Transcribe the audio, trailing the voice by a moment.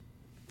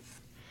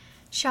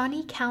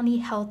Shawnee County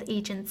Health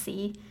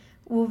Agency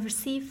will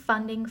receive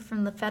funding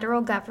from the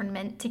federal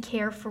government to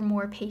care for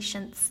more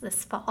patients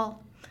this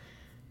fall.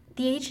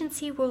 The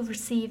agency will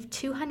receive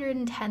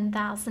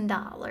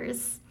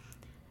 $210,000.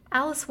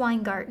 Alice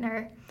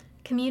Weingartner,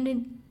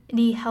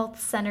 Community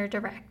Health Center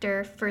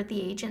Director for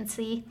the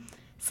agency,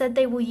 said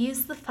they will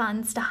use the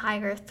funds to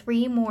hire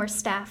 3 more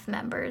staff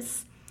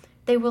members.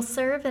 They will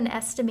serve an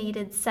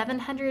estimated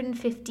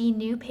 750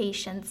 new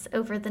patients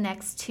over the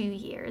next 2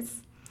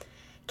 years.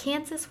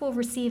 Kansas will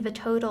receive a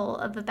total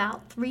of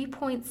about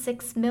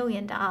 $3.6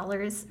 million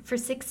for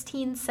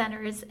 16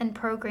 centers and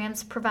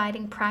programs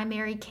providing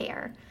primary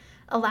care,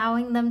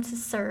 allowing them to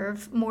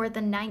serve more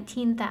than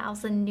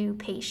 19,000 new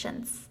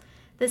patients.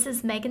 This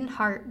is Megan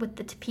Hart with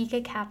the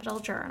Topeka Capital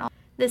Journal.